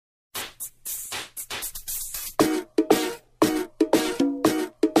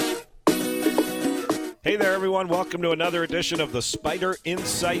Hey there, everyone. Welcome to another edition of the Spider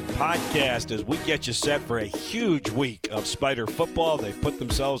Insight Podcast as we get you set for a huge week of Spider football. They've put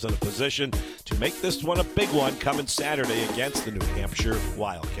themselves in a position to make this one a big one coming Saturday against the New Hampshire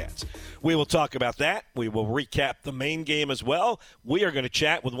Wildcats. We will talk about that. We will recap the Maine game as well. We are going to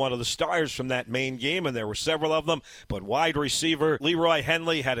chat with one of the stars from that Maine game, and there were several of them. But wide receiver Leroy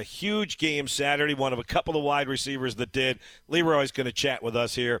Henley had a huge game Saturday, one of a couple of wide receivers that did. Leroy's going to chat with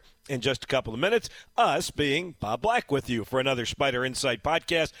us here in just a couple of minutes, us being Bob Black with you for another Spider Insight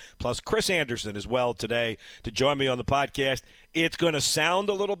podcast, plus Chris Anderson as well today to join me on the podcast. It's going to sound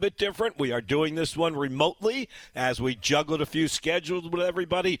a little bit different. We are doing this one remotely as we juggled a few schedules with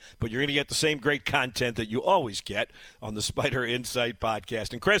everybody, but you're going to get the same great content that you always get on the Spider Insight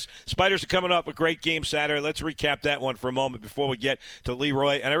podcast. And Chris, Spiders are coming up with a great game Saturday. Let's recap that one for a moment before we get to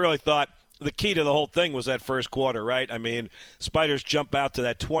Leroy. And I really thought the key to the whole thing was that first quarter, right? I mean, Spiders jump out to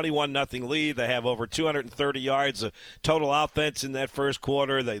that 21-0 lead. They have over 230 yards of total offense in that first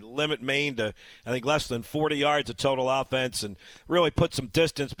quarter. They limit Maine to, I think, less than 40 yards of total offense and really put some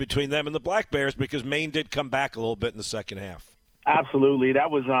distance between them and the Black Bears because Maine did come back a little bit in the second half. Absolutely. That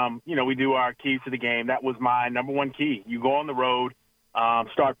was, we do our keys to the game. That was my number one key. You go on the road,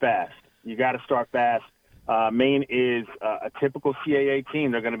 start fast. You got to start fast. Maine is a typical CAA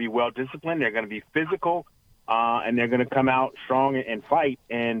team. They're going to be well-disciplined. They're going to be physical, and they're going to come out strong and fight.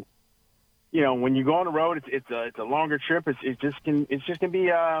 And, when you go on the road, it's a longer trip. It's just going to be,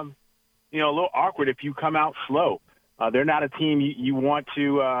 a little awkward if you come out slow. They're not a team you want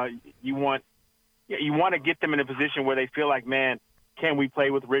to get them in a position where they feel like, man, can we play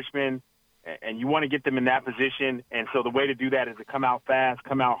with Richmond? And you want to get them in that position. And so the way to do that is to come out fast,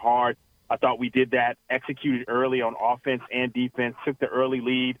 come out hard. I thought we did that, executed early on offense and defense, took the early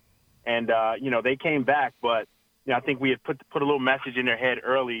lead, and, they came back. But, I think we had put a little message in their head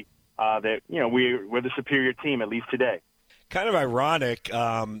early that, we're the superior team, at least today. Kind of ironic,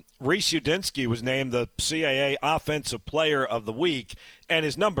 Reese Udinski was named the CAA Offensive Player of the Week, and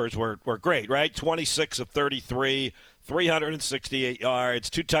his numbers were great, right? 26 of 33, 368 yards,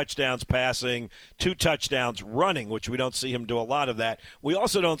 2 touchdowns passing, 2 touchdowns running, which we don't see him do a lot of that. We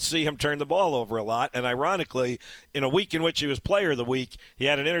also don't see him turn the ball over a lot, and ironically, in a week in which he was Player of the Week, he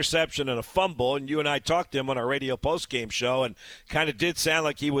had an interception and a fumble, and you and I talked to him on our radio postgame show, and kind of did sound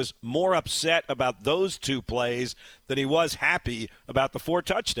like he was more upset about those 2 plays than he was happy about the 4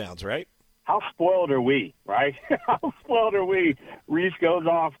 touchdowns, right? How spoiled are we, right? How spoiled are we? Reese goes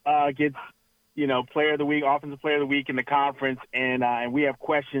off, gets Player of the Week, Offensive Player of the Week in the conference, and we have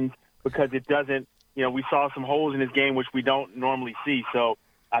questions because it doesn't, we saw some holes in his game which we don't normally see. So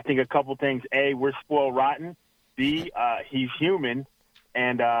I think a couple things. A, we're spoiled rotten. B, he's human,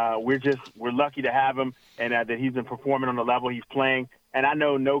 and we're lucky to have him and that he's been performing on the level he's playing. And I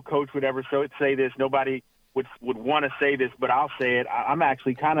know no coach would ever say this. Nobody would want to say this, but I'll say it. I'm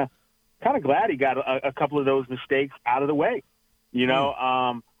actually kind of glad he got a couple of those mistakes out of the way.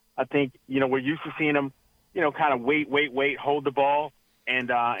 I think, we're used to seeing him, kind of wait, hold the ball and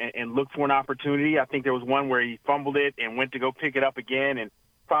look for an opportunity. I think there was one where he fumbled it and went to go pick it up again, and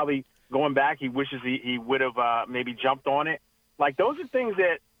probably going back, he wishes he would have maybe jumped on it. Like, those are things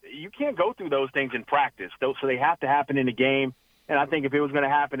that you can't go through those things in practice. So they have to happen in the game. And I think if it was going to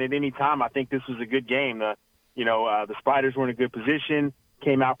happen at any time, I think this was a good game. The Spiders were in a good position,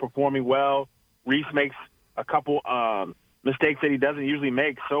 came out performing well. Reese makes a couple mistakes that he doesn't usually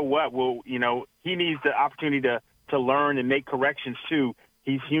make. So what? Well, he needs the opportunity to learn and make corrections too.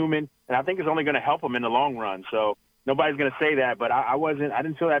 He's human, and I think it's only going to help him in the long run. So nobody's going to say that, but I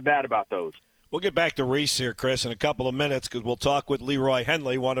didn't feel that bad about those. We'll get back to Reese here, Chris, in a couple of minutes because we'll talk with Leroy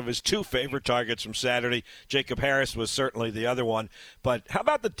Henley, one of his 2 favorite targets from Saturday. Jacob Harris was certainly the other one. But how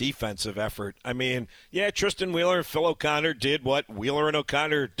about the defensive effort? I mean, Tristan Wheeler and Phil O'Connor did what Wheeler and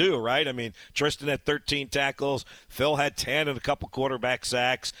O'Connor do, right? I mean, Tristan had 13 tackles. Phil had 10 and a couple quarterback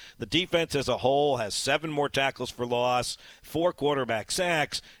sacks. The defense as a whole has 7 more tackles for loss, 4 quarterback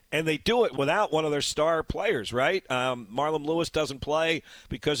sacks. And they do it without one of their star players, right? Marlon Lewis doesn't play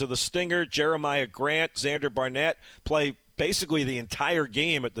because of the stinger. Jeremiah Grant, Xander Barnett play basically the entire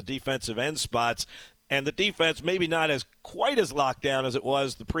game at the defensive end spots. And the defense, maybe not quite as locked down as it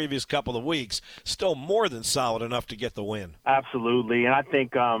was the previous couple of weeks, still more than solid enough to get the win. Absolutely, and I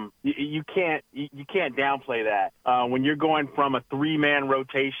think you can't downplay that. When you're going from a 3-man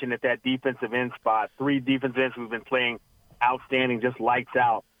rotation at that defensive end spot, 3 defensive ends who've been playing outstanding, just lights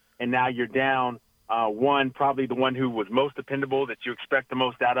out, and now you're down one, probably the one who was most dependable that you expect the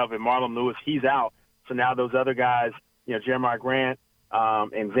most out of, and Marlon Lewis, he's out. So now those other guys, Jeremiah Grant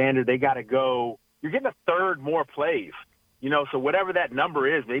and Xander, they got to go. You're getting a third more plays So whatever that number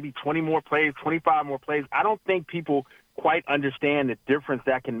is, maybe 20 more plays, 25 more plays, I don't think people quite understand the difference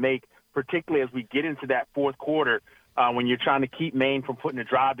that can make, particularly as we get into that fourth quarter when you're trying to keep Maine from putting a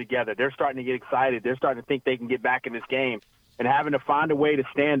drive together. They're starting to get excited. They're starting to think they can get back in this game. And having to find a way to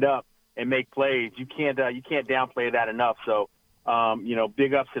stand up and make plays, you can't downplay that enough. So,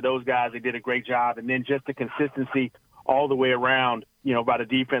 big ups to those guys. They did a great job. And then just the consistency all the way around, by the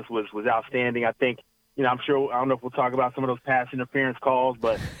defense was outstanding. I think, I'm sure, I don't know if we'll talk about some of those pass interference calls,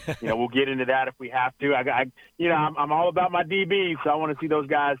 but, we'll get into that if we have to. I'm all about my DBs, so I want to see those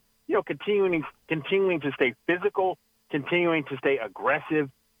guys, continuing to stay physical, continuing to stay aggressive.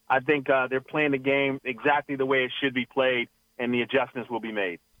 I think they're playing the game exactly the way it should be played, and the adjustments will be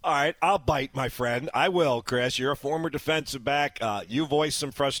made. All right, I'll bite, my friend. I will, Chris. You're a former defensive back. You voiced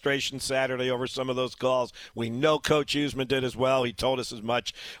some frustration Saturday over some of those calls. We know Coach Huseman did as well. He told us as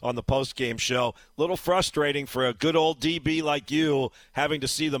much on the post-game show. A little frustrating for a good old DB like you having to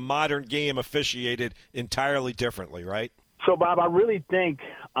see the modern game officiated entirely differently, right? So, Bob, I really think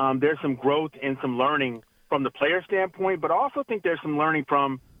there's some growth and some learning from the player standpoint, but I also think there's some learning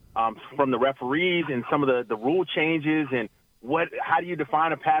from the referees and some of the rule changes and how do you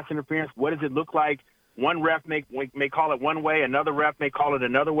define a pass interference? What does it look like? One ref may call it one way, another ref may call it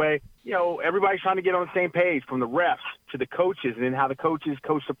another way. Everybody's trying to get on the same page, from the refs to the coaches, and then how the coaches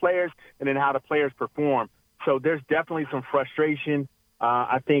coach the players, and then how the players perform. So there's definitely some frustration.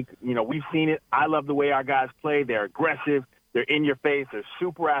 I think, we've seen it. I love the way our guys play. They're aggressive. They're in your face. They're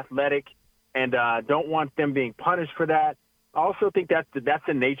super athletic, and don't want them being punished for that. I also think that's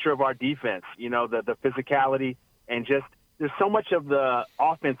the nature of our defense, the physicality, and just there's so much of the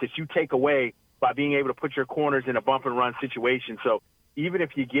offense that you take away by being able to put your corners in a bump and run situation. So even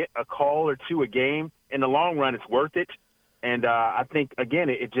if you get a call or two a game, in the long run, it's worth it. And I think, again,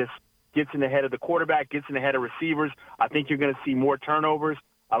 it just gets in the head of the quarterback, gets in the head of receivers. I think you're going to see more turnovers.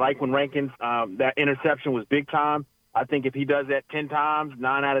 I like when Rankins, that interception was big time. I think if he does that 10 times,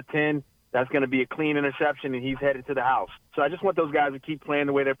 9 out of 10, that's going to be a clean interception, and he's headed to the house. So I just want those guys to keep playing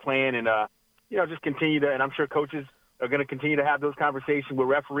the way they're playing and, just continue to – and I'm sure coaches – are going to continue to have those conversations with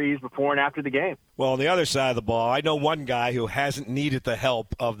referees before and after the game. Well, on the other side of the ball, I know one guy who hasn't needed the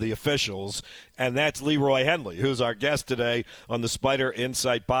help of the officials, and that's Leroy Henley, who's our guest today on the Spider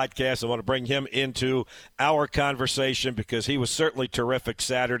Insight podcast. I want to bring him into our conversation because he was certainly terrific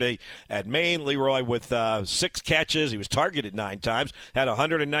Saturday at Maine. Leroy with 6 catches. He was targeted 9 times, had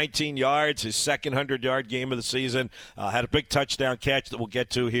 119 yards, his second 100-yard game of the season, had a big touchdown catch that we'll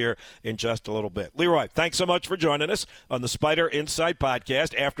get to here in just a little bit. Leroy, thanks so much for joining us on the Spider Insight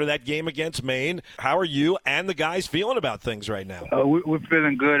podcast after that game against Maine. How are you and the guys feeling about things right now? We're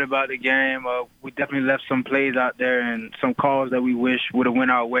feeling good about the game. We definitely left some plays out there and some calls that we wish would have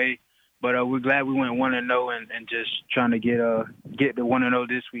went our way. But we're glad we went 1-0 and just trying to get the 1-0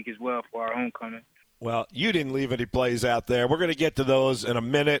 this week as well for our homecoming. Well, you didn't leave any plays out there. We're going to get to those in a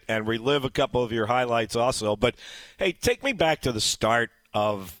minute and relive a couple of your highlights also. But, hey, take me back to the start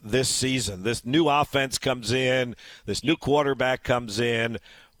of this season. This new offense comes in, this new quarterback comes in.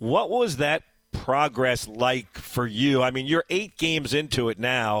 What was that progress like for you? I mean, you're 8 games into it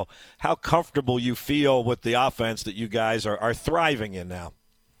now. How comfortable you feel with the offense that you guys are thriving in now?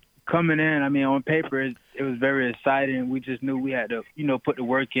 Coming in, I mean, on paper, it was very exciting. We just knew we had to, put the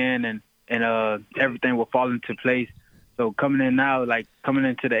work in and everything will fall into place. So coming in now, like coming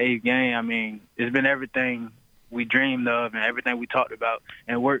into the 8th game, I mean, it's been everything we dreamed of and everything we talked about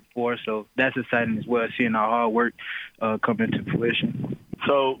and worked for. So that's exciting as well, seeing our hard work come into fruition.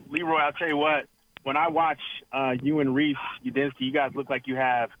 So, Leroy, I'll tell you what, when I watch you and Reese Udinski, you guys look like you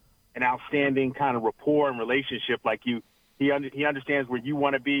have an outstanding kind of rapport and relationship. Like he understands where you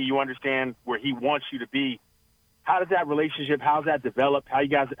want to be. You understand where he wants you to be. How does that relationship, how's that developed? How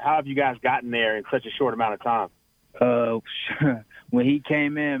have you guys gotten there in such a short amount of time? When he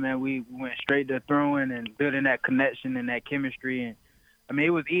came in, man, we went straight to throwing and building that connection and that chemistry. And I mean, it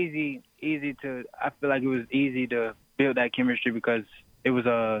was easy to. I feel like it was easy to build that chemistry because it was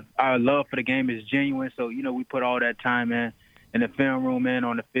our love for the game is genuine. So we put all that time in the film room and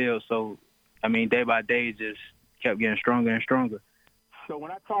on the field. So I mean, day by day, it just kept getting stronger and stronger. So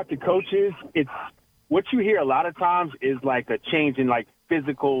when I talk to coaches, it's what you hear a lot of times is like a change in like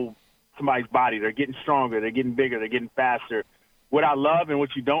physical. Somebody's body. They're getting stronger. They're getting bigger. They're getting faster. What I love and what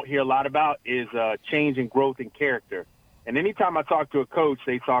you don't hear a lot about is change in growth and character. And anytime I talk to a coach,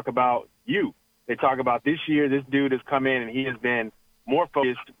 they talk about you. They talk about this year, this dude has come in and he has been more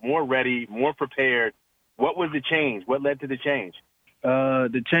focused, more ready, more prepared. What was the change? What led to the change?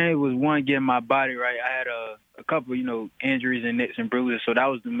 The change was, one, getting my body right. a couple, injuries and nicks and bruises, so that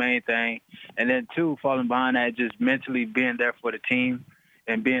was the main thing. And then, two, falling behind that, just mentally being there for the team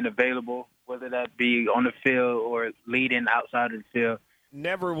and being available, whether that be on the field or leading outside of the field.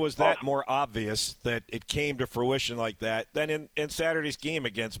 Never was that more obvious that it came to fruition like that than in Saturday's game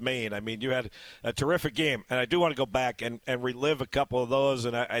against Maine. I mean, you had a terrific game, and I do want to go back and relive a couple of those,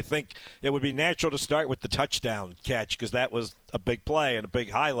 and I think it would be natural to start with the touchdown catch because that was a big play and a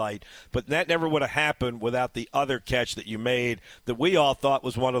big highlight, but that never would have happened without the other catch that you made that we all thought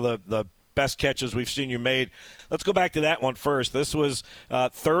was one of the best catches we've seen you made. Let's go back to that one first. This was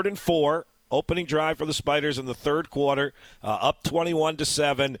 3rd and 4. Opening drive for the Spiders in the third quarter, up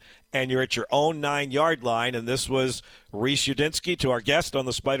 21-7, and you're at your own 9-yard line. And this was Reese Udinski to our guest on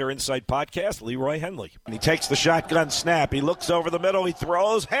the Spider Insight podcast, Leroy Henley. And he takes the shotgun snap. He looks over the middle. He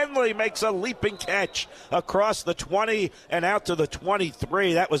throws. Henley makes a leaping catch across the 20 and out to the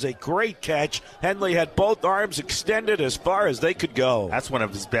 23. That was a great catch. Henley had both arms extended as far as they could go. That's one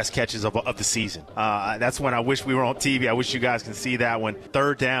of his best catches of the season. That's when I wish we were on TV. I wish you guys can see that one.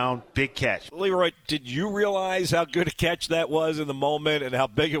 3rd down, big catch. Leroy, did you realize how good a catch that was in the moment and how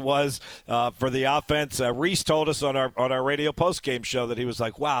big it was for the offense? Reese told us on our radio postgame show that he was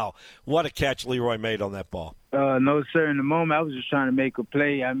like, wow, what a catch Leroy made on that ball. No, sir. In the moment, I was just trying to make a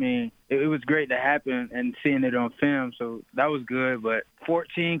play. I mean, it was great to happen and seeing it on film, so that was good. But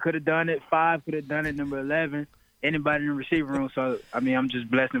 14 could have done it. 5 could have done it. Number 11. Anybody in the receiver room. So, I mean, I'm just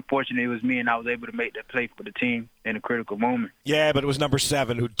blessed and fortunate it was me, and I was able to make that play for the team in a critical moment. Yeah, but it was number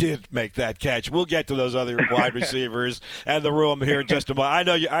 7 who did make that catch. We'll get to those other wide receivers and the room here in just a moment.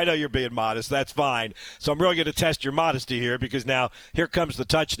 I know you're being modest. That's fine. So I'm really going to test your modesty here because now here comes the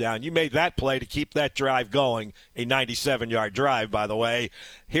touchdown. You made that play to keep that drive going, a 97-yard drive, by the way.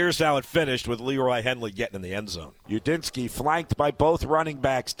 Here's how it finished with Leroy Henley getting in the end zone. Udinski flanked by both running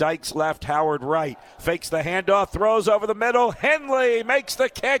backs. Dykes left, Howard right. Fakes the handoff, throws over the middle. Henley makes the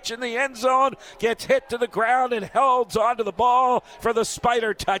catch in the end zone, gets hit to the ground and holds onto the ball for the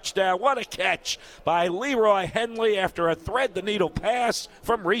Spider touchdown. What a catch by Leroy Henley after a thread-the-needle pass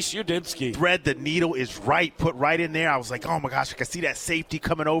from Reese Udinski. Thread the needle is right, put right in there. I was like, oh my gosh, I can see that safety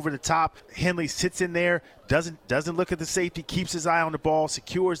coming over the top. Henley sits in there, doesn't look at the safety, keeps his eye on the ball,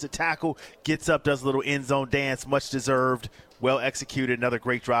 secures the tackle, gets up, does a little end zone dance, much deserved. Well executed, another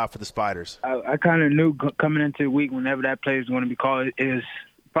great drive for the Spiders. I kind of knew coming into the week whenever that play was going to be called, it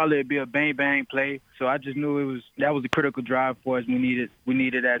probably be a bang play. So I just knew that was a critical drive for us. We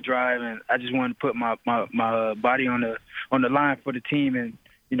needed that drive, and I just wanted to put my body on the line for the team and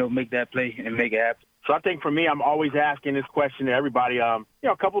make that play and make it happen. So I think for me, I'm always asking this question to everybody. A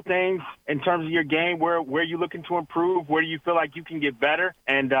couple things in terms of your game. Where are you looking to improve? Where do you feel like you can get better?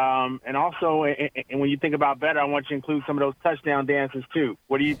 And also, and when you think about better, I want you to include some of those touchdown dances too.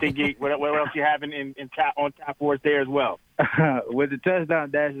 What do you think? What else you have on tap for us there as well? With the touchdown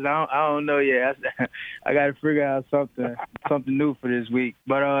dances, I don't know yet. I got to figure out something new for this week.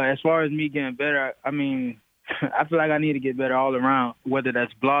 But as far as me getting better, I mean, I feel like I need to get better all around, whether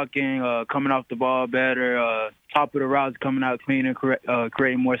that's blocking, coming off the ball better, top of the routes coming out cleaner,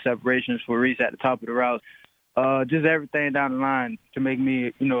 creating more separations for Reese at the top of the route. Just everything down the line to make me,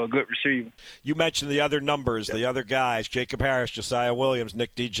 a good receiver. You mentioned the other numbers, the other guys, Jacob Harris, Josiah Williams,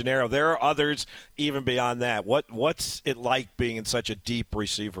 Nick DeGennaro. There are others even beyond that. What's it like being in such a deep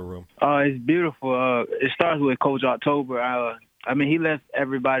receiver room? It's beautiful. It starts with Coach October. He lets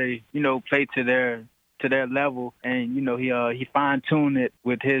everybody, play to their level, and he fine-tuned it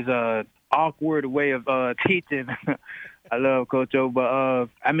with his awkward way of teaching. I love Coach O, but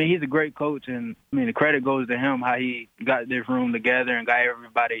he's a great coach, and the credit goes to him how he got this room together and got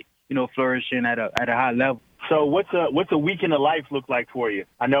everybody flourishing at a high level. So what's a week in the life look like for you?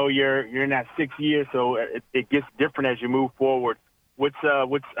 I know you're in that 6th year, so it gets different as you move forward. What's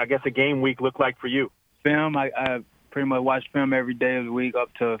I guess a game week look like for you? Film. I pretty much watch film every day of the week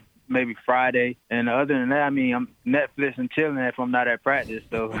up to maybe Friday, and other than that, I'm Netflix and chilling if I'm not at practice.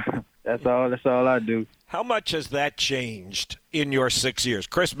 So that's all I do. How much has that changed in your 6 years?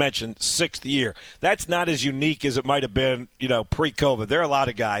 Chris mentioned 6th year. That's not as unique as it might have been, pre-COVID. There are a lot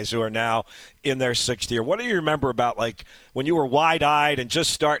of guys who are now in their 6th year. What do you remember about, like, when you were wide-eyed and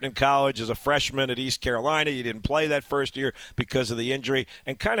just starting in college as a freshman at East Carolina? You didn't play that first year because of the injury,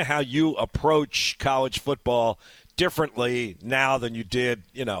 and kind of how you approach college football differently now than you did,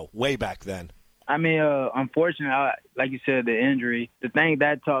 way back then. Unfortunately, like you said, the injury, the thing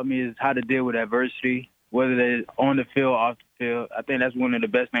that taught me is how to deal with adversity, whether it's on the field, off the field. I think that's one of the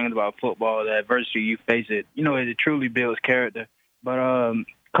best things about football, the adversity, you face it. It truly builds character. But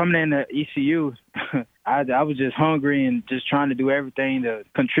coming into ECU, I was just hungry and just trying to do everything to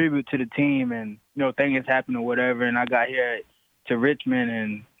contribute to the team, and things happened or whatever, and I got here to Richmond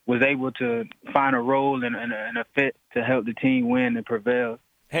and was able to find a role and a fit to help the team win and prevail.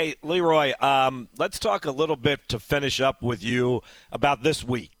 Hey, Leroy, let's talk a little bit to finish up with you about this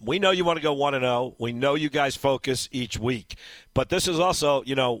week. We know you want to go 1-0. We know you guys focus each week. But this is also,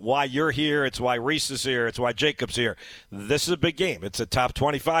 why you're here. It's why Reese is here. It's why Jacob's here. This is a big game. It's a top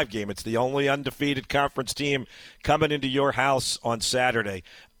 25 game. It's the only undefeated conference team coming into your house on Saturday.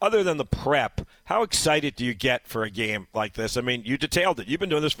 Other than the prep, how excited do you get for a game like this? I mean, you detailed it. You've been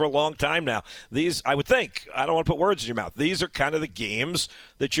doing this for a long time now. These, I would think, I don't want to put words in your mouth, these are kind of the games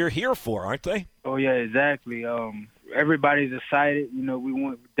that you're here for, aren't they? Oh, yeah, exactly. Everybody's excited.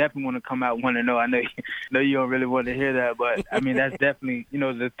 We definitely want to come out 1-0. I know you don't really want to hear that, but I mean that's definitely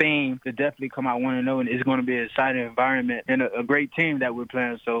the theme to definitely come out 1-0, and it's going to be an exciting environment and a great team that we're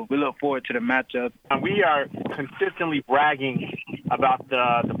playing. So we look forward to the matchup. We are consistently bragging about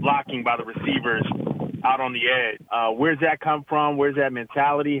the blocking by the receivers out on the edge. Where's that come from? Where's that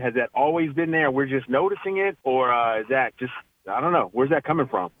mentality? Has that always been there? We're just noticing it, or is that just? I don't know. Where's that coming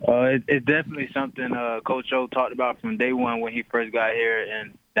from? It's definitely something Coach O talked about from day one when he first got here,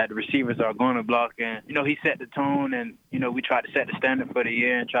 and that the receivers are going to block. And, he set the tone, and, we tried to set the standard for the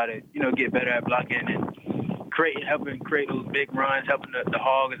year and try to, get better at blocking and helping create those big runs, helping the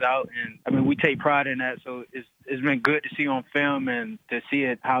Hogs out. And, I mean, we take pride in that. So it's been good to see on film and to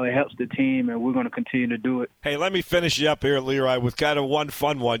see how it helps the team, and we're going to continue to do it. Hey, let me finish you up here, Leroy, with kind of one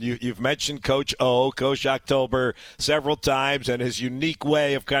fun one. You've mentioned Coach O, Coach October, several times, and his unique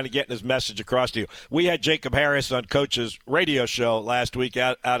way of kind of getting his message across to you. We had Jacob Harris on Coach's radio show last week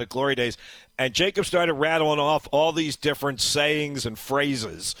out at Glory Days, and Jacob started rattling off all these different sayings and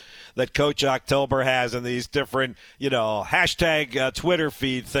phrases that Coach October has, and these different, hashtag Twitter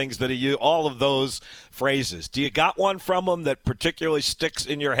feed things that he uses, all of those phrases. Do you got one from him that particularly sticks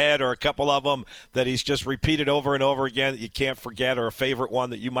in your head, or a couple of them that he's just repeated over and over again that you can't forget, or a favorite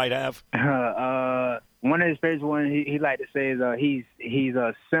one that you might have? One of his favorite ones he liked to say is he's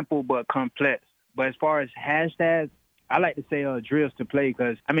simple but complex. But as far as hashtags, I like to say drills to play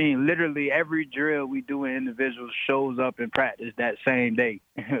because, I mean, literally every drill we do in individuals shows up in practice that same day.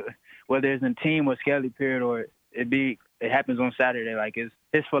 Whether it's in team or Skelly period or it happens on Saturday. Like,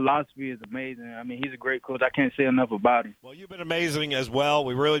 his philosophy is amazing. I mean, he's a great coach. I can't say enough about him. Well, you've been amazing as well.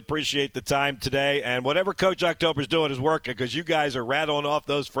 We really appreciate the time today. And whatever Coach October's doing is working because you guys are rattling off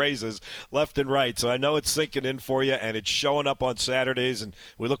those phrases left and right. So I know it's sinking in for you, and it's showing up on Saturdays, and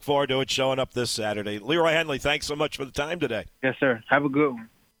we look forward to it showing up this Saturday. Leroy Henley, thanks so much for the time today. Yes, sir. Have a good one.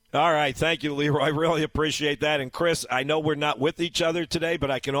 All right. Thank you, Leroy. I really appreciate that. And, Chris, I know we're not with each other today, but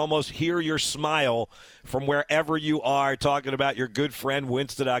I can almost hear your smile from wherever you are talking about your good friend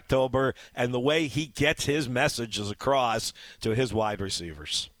Winston October and the way he gets his messages across to his wide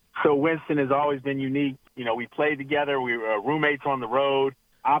receivers. So Winston has always been unique. We played together. We were roommates on the road,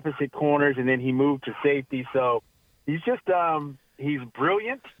 opposite corners, and then he moved to safety. So he's just he's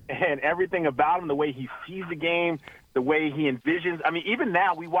brilliant, and everything about him, the way he sees the game, the way he envisions. I mean, even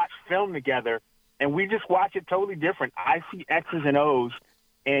now we watch film together, and we just watch it totally different. I see X's and O's,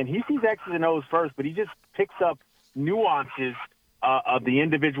 and he sees X's and O's first, but he just picks up nuances of the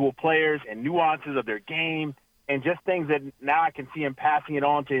individual players and nuances of their game and just things that now I can see him passing it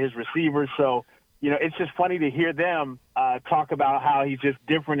on to his receivers. So, it's just funny to hear them talk about how he's just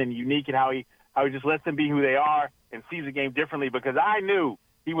different and unique and how he just lets them be who they are and sees the game differently, because I knew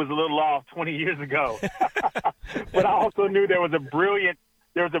he was a little off 20 years ago. But I also knew there was a brilliant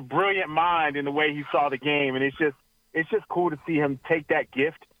mind in the way he saw the game, and it's just cool to see him take that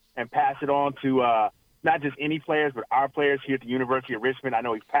gift and pass it on to not just any players, but our players here at the University of Richmond. I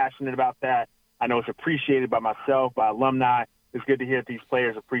know he's passionate about that. I know it's appreciated by myself, by alumni. It's good to hear that these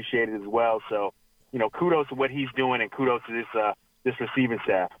players appreciate it as well. So, kudos to what he's doing, and kudos to this receiving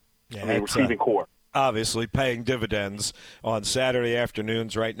staff, receiving core. Obviously paying dividends on Saturday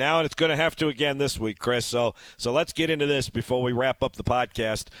afternoons right now, and it's going to have to again this week, Chris. So let's get into this before we wrap up the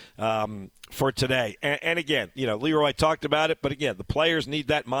podcast for today. And again, Leroy talked about it, but again, the players need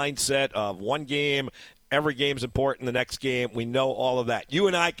that mindset of one game. Every game's important. The next game, we know all of that. You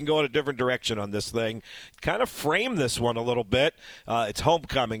and I can go in a different direction on this thing. Kind of frame this one a little bit. It's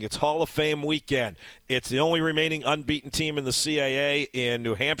homecoming. It's Hall of Fame weekend. It's the only remaining unbeaten team in the CAA in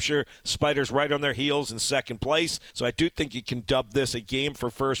New Hampshire. Spiders right on their heels in second place. So I do think you can dub this a game for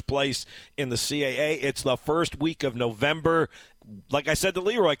first place in the CAA. It's the first week of November. Like I said to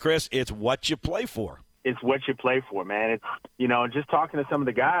Leroy, Chris, it's what you play for. It's what you play for, man. It's, just talking to some of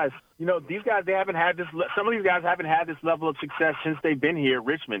the guys, these guys, some of these guys haven't had this level of success since they've been here at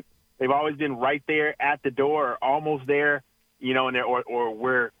Richmond. They've always been right there at the door, or almost there, or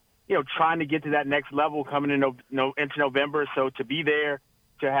we're, trying to get to that next level coming into November. So to be there,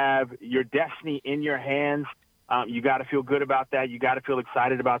 to have your destiny in your hands, you got to feel good about that. You got to feel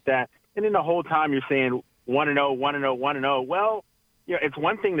excited about that. And then the whole time you're saying 1-0, 1-0, 1-0. Well, it's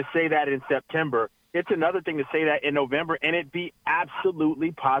one thing to say that in September. It's another thing to say that in November, and it be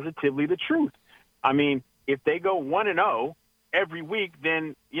absolutely, positively the truth. I mean, if they go 1-0 every week,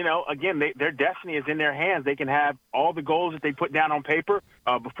 then, again, their destiny is in their hands. They can have all the goals that they put down on paper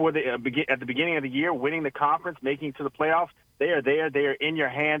before at the beginning of the year, winning the conference, making it to the playoffs. They are there. They are in your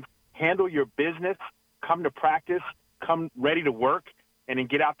hands. Handle your business. Come to practice. Come ready to work. And then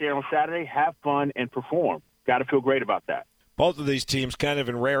get out there on Saturday, have fun, and perform. Got to feel great about that. Both of these teams kind of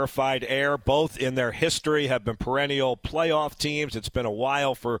in rarefied air. Both in their history have been perennial playoff teams. It's been a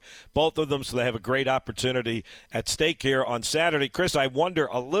while for both of them, so they have a great opportunity at stake here on Saturday. Chris, I wonder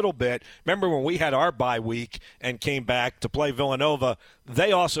a little bit, remember when we had our bye week and came back to play Villanova,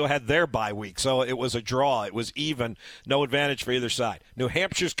 they also had their bye week, so it was a draw. It was even, no advantage for either side. New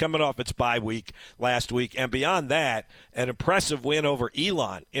Hampshire's coming off its bye week last week, and beyond that, an impressive win over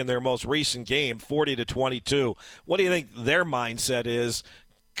Elon in their most recent game, 40-22. What do you think their mindset is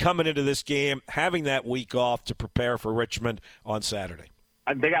coming into this game, having that week off to prepare for Richmond on Saturday?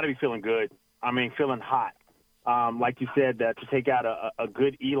 They got to be feeling good. I mean, feeling hot. Like you said, to take out a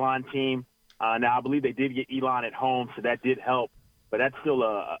good Elon team. Now, I believe they did get Elon at home, so that did help. But that's still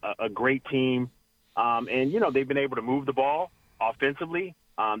a great team. And, they've been able to move the ball offensively.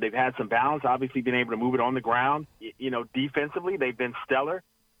 They've had some balance, obviously been able to move it on the ground. Defensively, they've been stellar.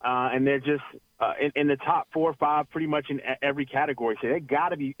 And they're just in the top 4 or 5 pretty much in every category. So they got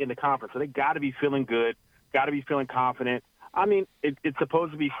to be in the conference. So they got to be feeling good, got to be feeling confident. I mean, it's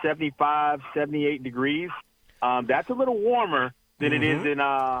supposed to be 75, 78 degrees. That's a little warmer than it is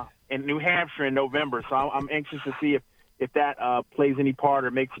in New Hampshire in November. So I'm anxious to see if that plays any part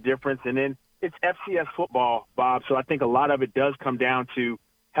or makes a difference. And then it's FCS football, Bob, so I think a lot of it does come down to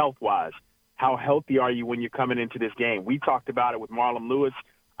health-wise. How healthy are you when you're coming into this game? We talked about it with Marlon Lewis.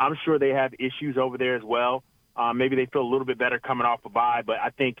 I'm sure they have issues over there as well. Maybe they feel a little bit better coming off a bye, but I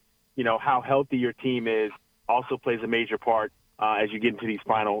think, how healthy your team is also plays a major part as you get into these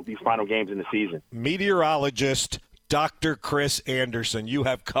final games in the season. Meteorologist Dr. Chris Anderson. You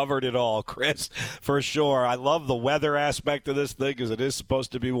have covered it all, Chris, for sure. I love the weather aspect of this thing because it is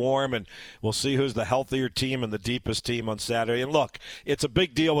supposed to be warm, and we'll see who's the healthier team and the deepest team on Saturday. And look, it's a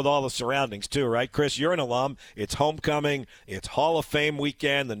big deal with all the surroundings too, right, Chris? You're an alum. It's homecoming. It's Hall of Fame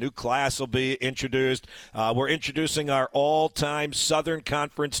weekend. The new class will be introduced. We're introducing our all-time Southern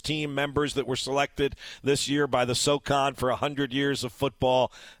Conference team members that were selected this year by the SoCon for 100 years of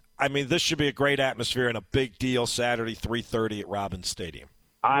football. I mean, this should be a great atmosphere and a big deal Saturday, 3:30 at Robins Stadium.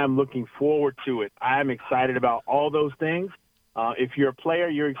 I am looking forward to it. I am excited about all those things. If you're a player,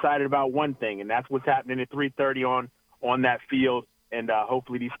 you're excited about one thing, and that's what's happening at 3:30 on that field, and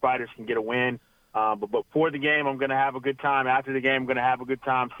hopefully these Spiders can get a win. But before the game, I'm going to have a good time. After the game, I'm going to have a good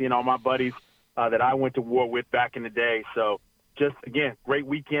time seeing all my buddies that I went to war with back in the day. So just, again, great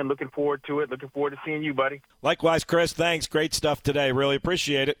weekend. Looking forward to it. Looking forward to seeing you, buddy. Likewise, Chris. Thanks. Great stuff today. Really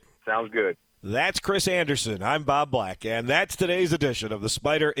appreciate it. Sounds good. That's Chris Anderson. I'm Bob Black, and that's today's edition of the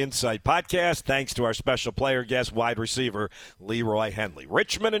Spider Insight Podcast. Thanks to our special player guest, wide receiver Leroy Henley.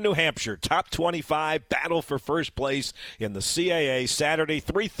 Richmond and New Hampshire, top 25, battle for first place in the CAA, Saturday,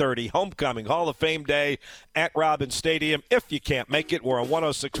 3:30, homecoming Hall of Fame Day at Robins Stadium. If you can't make it, we're on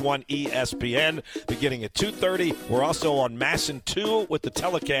 106.1 ESPN beginning at 2:30. We're also on Masson 2 with the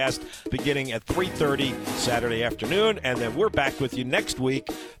telecast beginning at 3:30 Saturday afternoon, and then we're back with you next week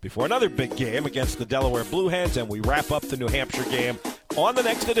before another big game against the Delaware Blue Hens, and we wrap up the New Hampshire game on the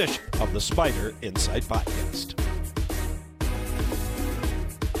next edition of the Spider Insight Podcast.